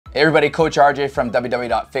Hey everybody, Coach RJ from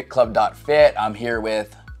www.fitclub.fit. I'm here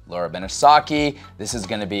with Laura Benisaki. This is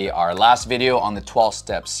gonna be our last video on the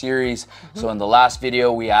 12-step series. So in the last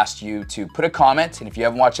video, we asked you to put a comment, and if you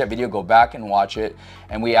haven't watched that video, go back and watch it.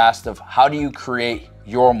 And we asked of how do you create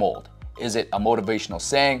your mold? Is it a motivational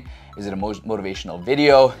saying? Is it a motivational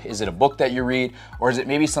video? Is it a book that you read? Or is it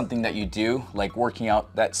maybe something that you do, like working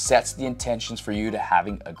out, that sets the intentions for you to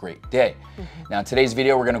having a great day? Now in today's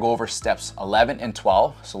video, we're gonna go over steps 11 and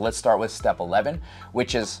 12. So let's start with step 11,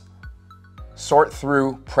 which is sort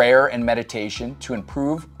through prayer and meditation to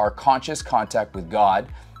improve our conscious contact with God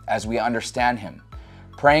as we understand Him.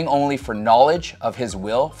 Praying only for knowledge of His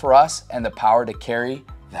will for us and the power to carry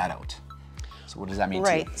that out. So what does that mean to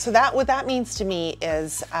you? Right, so what that means to me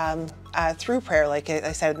is through prayer, like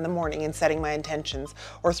I said in the morning, and setting my intentions,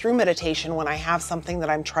 or through meditation when I have something that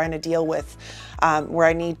I'm trying to deal with, where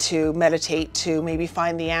I need to meditate to maybe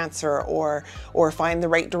find the answer or find the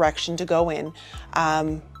right direction to go in.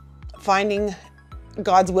 Finding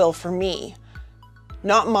God's will for me,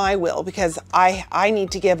 not my will, because I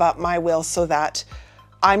need to give up my will so that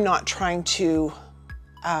I'm not trying to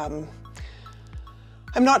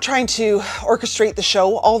orchestrate the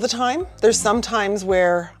show all the time. There's some times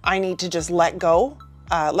where I need to just let go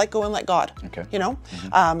and let God, Okay. you know,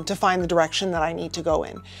 to find the direction that I need to go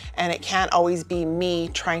in. And it can't always be me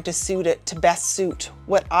trying to suit it to best suit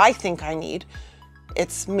what I think I need.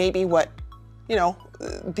 It's maybe what, you know,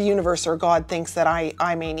 the universe or God thinks that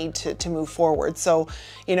I may need to move forward. So,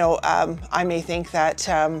 you know, I may think that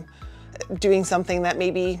doing something that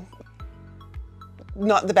maybe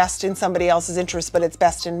not the best in somebody else's interest, but it's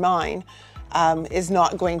best in mine, is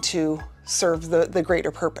not going to serve the greater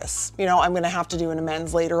purpose. You know, I'm going to have to do an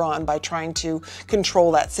amends later on by trying to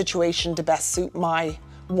control that situation to best suit my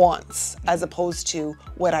wants as opposed to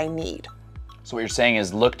what I need. So what you're saying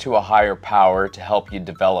is look to a higher power to help you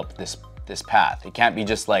develop this path. It can't be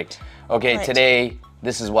just like, okay, Right. Today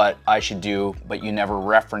this is what I should do, but you never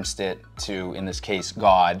referenced it to, in this case,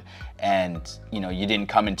 God, and you know, you didn't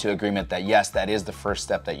come into agreement that yes, that is the first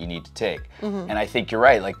step that you need to take. And I think you're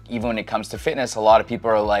right. Like even when it comes to fitness, a lot of people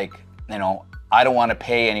are like, you know, I don't want to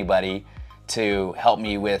pay anybody to help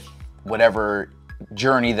me with whatever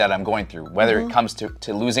journey that I'm going through, whether it comes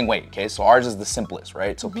to losing weight. Okay, so ours is the simplest,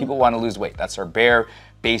 right? So people want to lose weight. That's our bare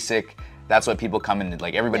basic. That's what people come in,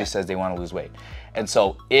 like everybody says they want to lose weight. And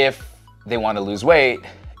so if they want to lose weight,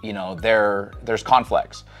 you know, there's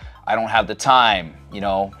conflicts. I don't have the time, you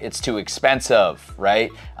know, it's too expensive,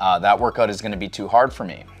 right? That workout is going to be too hard for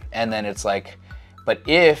me. And then it's like, but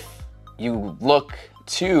if you look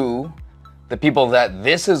to the people that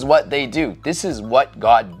this is what they do, this is what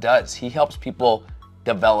God does. He helps people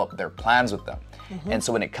develop their plans with them. And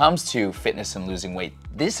so when it comes to fitness and losing weight,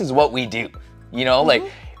 this is what we do, you know, like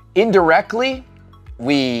indirectly,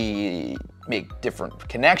 we make different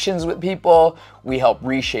connections with people. We help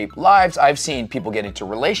reshape lives. I've seen people get into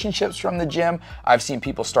relationships from the gym. I've seen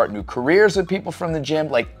people start new careers with people from the gym.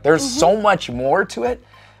 Like there's so much more to it,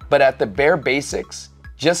 but at the bare basics,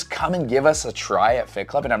 just come and give us a try at Fit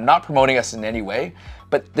Club. And I'm not promoting us in any way,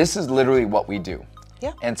 but this is literally what we do.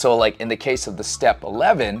 Yeah. And so like in the case of the step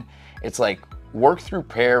 11, it's like work through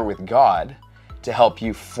prayer with God to help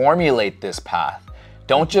you formulate this path.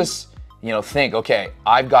 Don't just, you know, think, okay,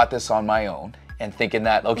 I've got this on my own, and thinking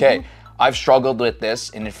that, okay, I've struggled with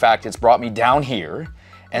this, and in fact, it's brought me down here.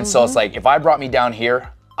 And so it's like, if I brought me down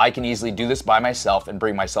here, I can easily do this by myself and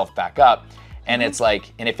bring myself back up. And it's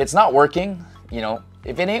like, and if it's not working, you know,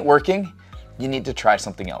 if it ain't working, you need to try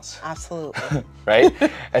something else. Absolutely. Right?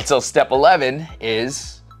 And so step 11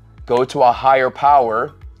 is go to a higher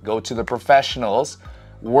power, go to the professionals,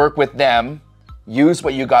 work with them, use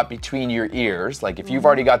what you got between your ears. Like if you've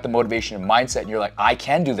already got the motivation and mindset and you're like, I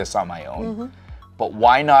can do this on my own, but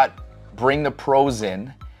why not bring the pros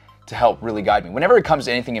in to help really guide me? Whenever it comes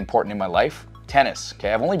to anything important in my life, tennis,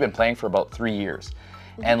 okay? I've only been playing for about 3 years.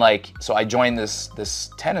 And like, so I joined this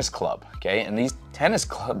tennis club, okay? And these tennis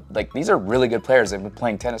club, like these are really good players. They've been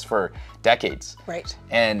playing tennis for decades. Right.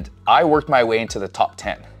 And I worked my way into the top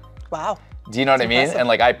 10. Wow. Do you know what I mean? Impressive. And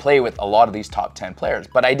like I play with a lot of these top 10 players,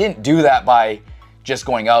 but I didn't do that by just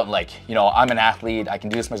going out and like, you know, I'm an athlete, I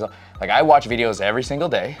can do this myself. Like I watch videos every single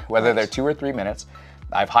day, whether they're 2 or 3 minutes.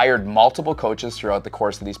 I've hired multiple coaches throughout the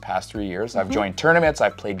course of these past 3 years. I've joined tournaments,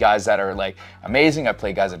 I've played guys that are like amazing, I've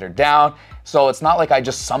played guys that are down. So it's not like I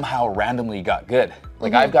just somehow randomly got good.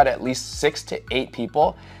 Like I've got at least 6 to 8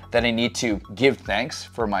 people that I need to give thanks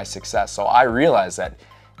for my success. So I realize that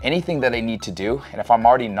anything that I need to do, and if I'm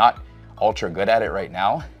already not ultra good at it right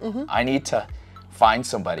now, I need to find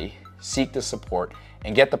somebody, seek the support,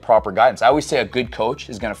 and get the proper guidance. I always say a good coach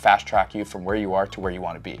is going to fast track you from where you are to where you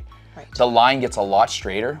want to be. Right. The line gets a lot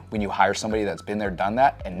straighter when you hire somebody that's been there, done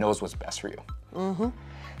that, and knows what's best for you.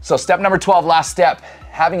 So step number 12, last step,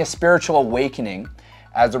 having a spiritual awakening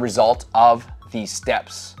as a result of these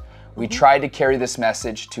steps. We try to carry this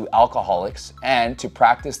message to alcoholics and to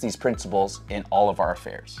practice these principles in all of our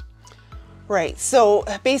affairs. Right. So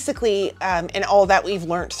basically, in all that we've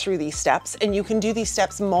learned through these steps, and you can do these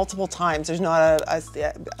steps multiple times. There's not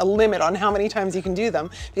a limit on how many times you can do them,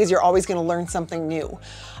 because you're always going to learn something new.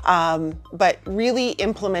 But really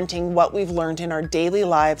implementing what we've learned in our daily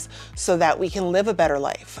lives so that we can live a better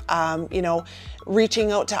life. You know,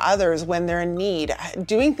 reaching out to others when they're in need,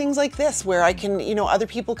 doing things like this where I can, you know, other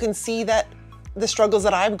people can see that the struggles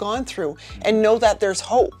that I've gone through and know that there's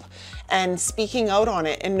hope, and speaking out on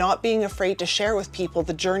it and not being afraid to share with people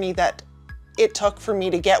the journey that it took for me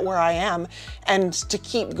to get where I am and to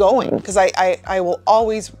keep going, because I will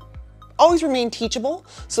always remain teachable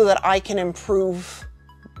so that I can improve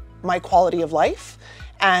my quality of life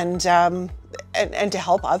and to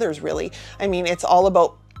help others, really. I mean, it's all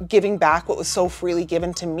about giving back what was so freely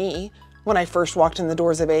given to me when I first walked in the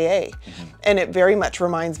doors of AA. And it very much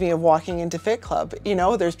reminds me of walking into Fit Club. You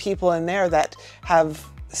know, there's people in there that have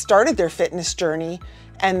started their fitness journey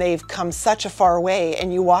and they've come such a far way,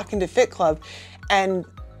 and you walk into Fit Club and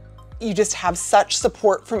you just have such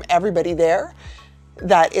support from everybody there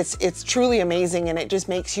that it's truly amazing, and it just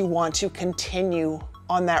makes you want to continue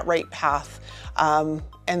on that right path.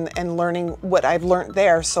 And learning what I've learned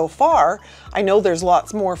there so far. I know there's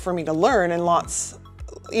lots more for me to learn and lots,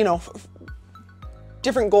 you know,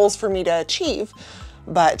 different goals for me to achieve,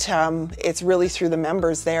 but it's really through the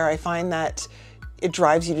members there. I find that it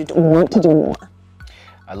drives you to want to do more.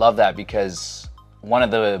 I love that, because one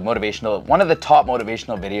of the top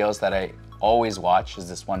motivational videos that I always watch is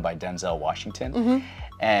this one by Denzel Washington.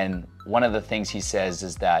 And one of the things he says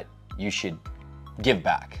is that you should give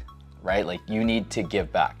back, right? Like, you need to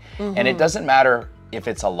give back. And it doesn't matter if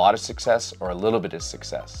it's a lot of success or a little bit of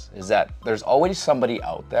success, is that there's always somebody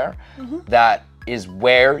out there that is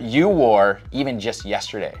where you were even just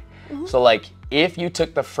yesterday. So like, if you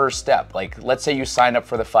took the first step, like let's say you signed up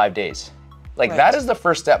for the 5 days, like that is the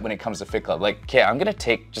first step when it comes to Fit Club. Like, okay, I'm gonna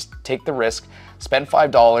just take the risk, spend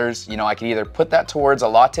 $5. You know, I can either put that towards a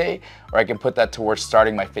latte or I can put that towards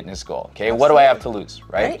starting my fitness goal. Okay, Absolutely. What do I have to lose,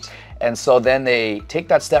 right? And so then they take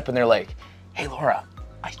that step and they're like, hey Laura,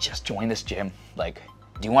 I just joined this gym. Like,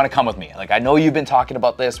 do you want to come with me? Like, I know you've been talking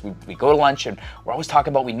about this. We go to lunch and we're always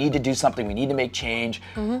talking about we need to do something, we need to make change.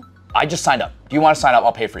 I just signed up. Do you want to sign up?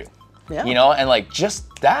 I'll pay for you. You know, and like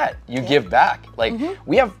just that, you give back. Like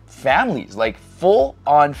we have families, like full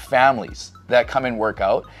on families that come and work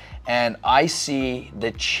out, and I see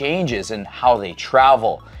the changes in how they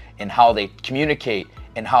travel and how they communicate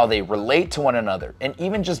and how they relate to one another, and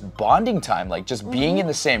even just bonding time, like just being in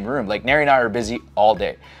the same room. Like Neri and I are busy all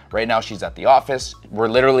day. Right now she's at the office.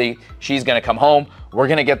 She's gonna come home. We're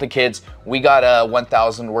gonna get the kids. We got a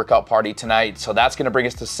 1,000 workout party tonight, so that's gonna bring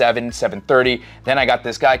us to 7:30. Then I got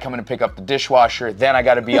this guy coming to pick up the dishwasher. Then I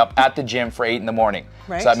gotta be up at the gym for 8 in the morning.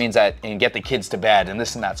 So that means and get the kids to bed and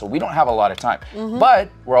this and that. So we don't have a lot of time, but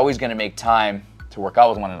we're always gonna make time to work out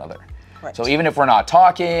with one another. So even if we're not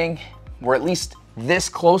talking, we're at least this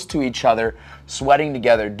close to each other, sweating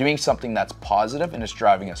together, doing something that's positive and is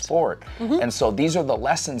driving us forward. And so these are the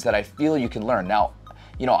lessons that I feel you can learn. Now,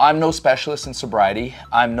 you know, I'm no specialist in sobriety.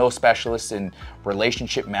 I'm no specialist in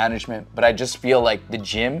relationship management, but I just feel like the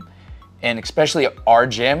gym, and especially our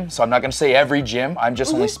gym, so I'm not gonna say every gym, I'm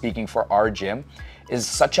just only speaking for our gym, is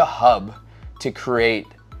such a hub to create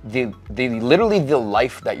literally the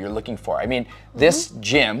life that you're looking for. I mean, this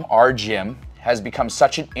gym, our gym, has become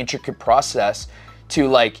such an intricate process to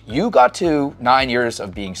like, you got to 9 years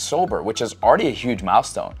of being sober, which is already a huge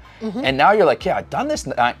milestone. And now you're like, yeah, I've done this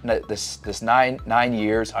nine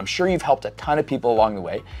years. I'm sure you've helped a ton of people along the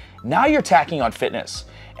way. Now you're tacking on fitness.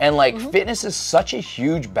 And like fitness is such a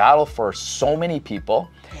huge battle for so many people.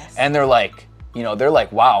 And they're like, you know, they're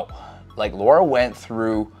like, wow, like Laura went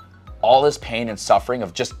through all this pain and suffering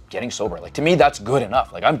of just getting sober. Like to me, that's good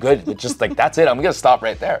enough. Like I'm good. It's just like, that's it. I'm gonna stop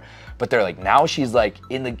right there. But they're like, now she's like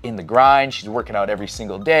in the grind. She's working out every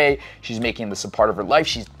single day. She's making this a part of her life.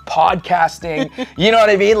 She's podcasting. You know what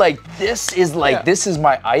I mean? Like this is like, this is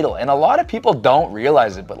my idol. And a lot of people don't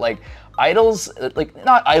realize it, but like idols, like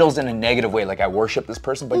not idols in a negative way, like I worship this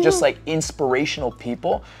person, but just like inspirational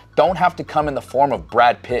people don't have to come in the form of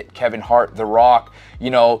Brad Pitt, Kevin Hart, The Rock, you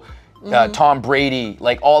know, Tom Brady,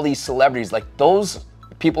 like all these celebrities. Like those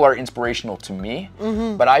people are inspirational to me,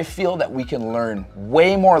 but I feel that we can learn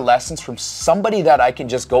way more lessons from somebody that I can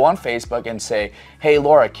just go on Facebook and say, hey,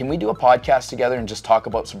 Laura, can we do a podcast together and just talk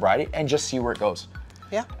about sobriety and just see where it goes?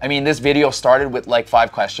 Yeah. I mean, this video started with like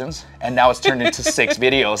 5 questions and now it's turned into 6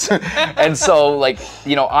 videos. And so like,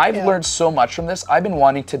 you know, I've learned so much from this. I've been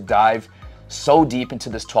wanting to dive so deep into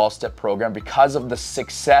this 12-step program because of the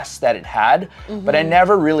success that it had, but I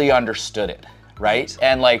never really understood it, right?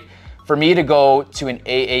 And like, for me to go to an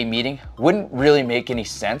AA meeting wouldn't really make any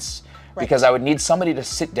sense because I would need somebody to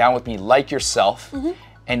sit down with me like yourself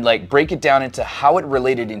and like break it down into how it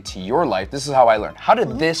related into your life. This is how I learned. How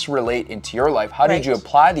did this relate into your life? How did you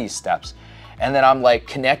apply these steps? And then I'm like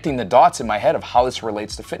connecting the dots in my head of how this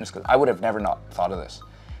relates to fitness, because I would have never not thought of this.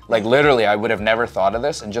 Like literally, I would have never thought of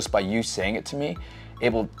this, and just by you saying it to me,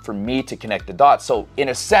 able for me to connect the dots. So in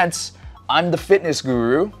a sense, I'm the fitness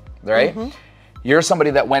guru, right? You're somebody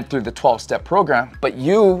that went through the 12-step program, but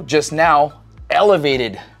you just now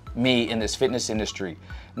elevated me in this fitness industry.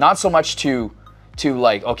 Not so much to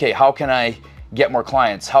like, okay, how can I get more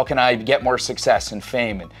clients? How can I get more success and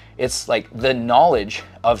fame? And it's like the knowledge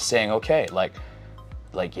of saying, okay, like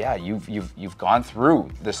yeah, you've gone through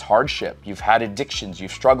this hardship. You've had addictions.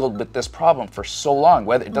 You've struggled with this problem for so long.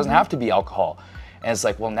 Whether it doesn't have to be alcohol. And it's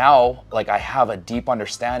like, well, now like I have a deep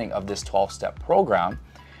understanding of this 12-step program.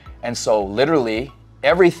 And so literally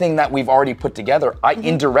everything that we've already put together, I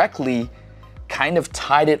indirectly kind of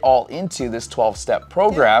tied it all into this 12-step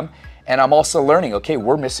program. And I'm also learning, okay,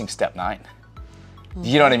 we're missing step 9.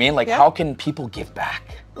 You know what I mean? Like how can people give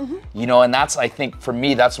back? You know, and that's, I think for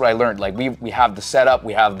me, that's what I learned. Like we have the setup,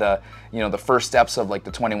 we have the, you know, the first steps of like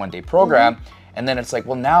the 21-day program. And then it's like,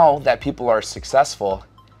 well, now that people are successful,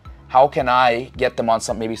 how can I get them on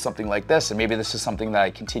maybe something like this? And maybe this is something that I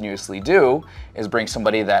continuously do, is bring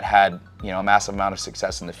somebody that had, you know, a massive amount of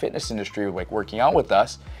success in the fitness industry, like working out with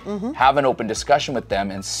us, have an open discussion with them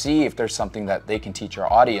and see if there's something that they can teach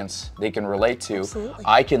our audience, they can relate to,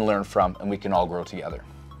 I can learn from, and we can all grow together.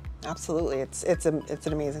 Absolutely, it's an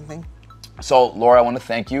amazing thing. So Laura, I want to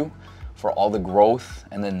thank you for all the growth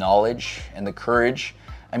and the knowledge and the courage.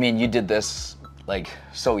 I mean, you did this like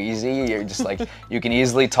so easy. You're just like, you can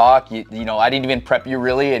easily talk. You know, I didn't even prep you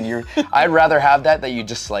really, and I'd rather have that you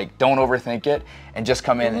just like don't overthink it and just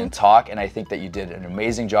come in and talk. And I think that you did an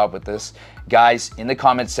amazing job with this. Guys, in the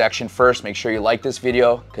comments section, first, make sure you like this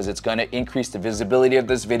video because it's going to increase the visibility of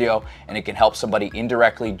this video and it can help somebody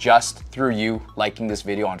indirectly just through you liking this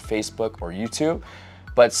video on Facebook or YouTube.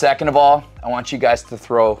 But second of all, I want you guys to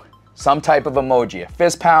throw some type of emoji, a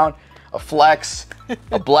fist pound, a flex,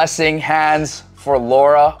 a blessing, hands for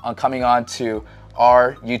Laura on coming on to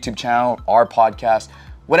our YouTube channel, our podcast,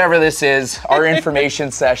 whatever this is, our information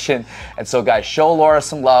session. And so guys, show Laura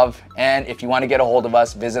some love. And if you want to get a hold of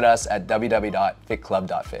us, visit us at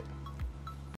www.fitclub.fit.